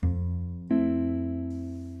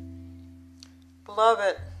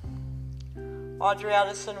Beloved, Audrey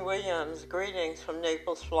Addison Williams, greetings from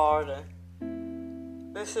Naples, Florida.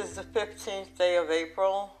 This is the 15th day of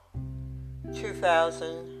April,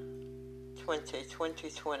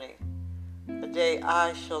 2020, a day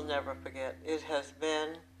I shall never forget. It has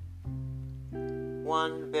been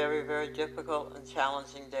one very, very difficult and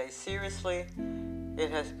challenging day. Seriously,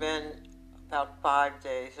 it has been about 5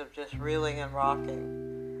 days of just reeling and rocking.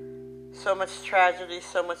 So much tragedy,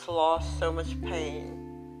 so much loss, so much pain,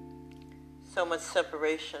 so much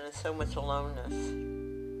separation, and so much aloneness.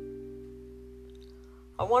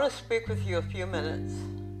 I want to speak with you a few minutes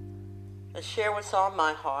and share what's on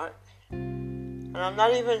my heart. And I'm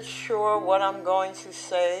not even sure what I'm going to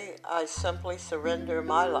say. I simply surrender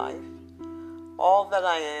my life, all that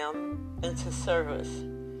I am, into service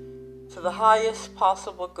to the highest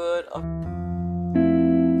possible good of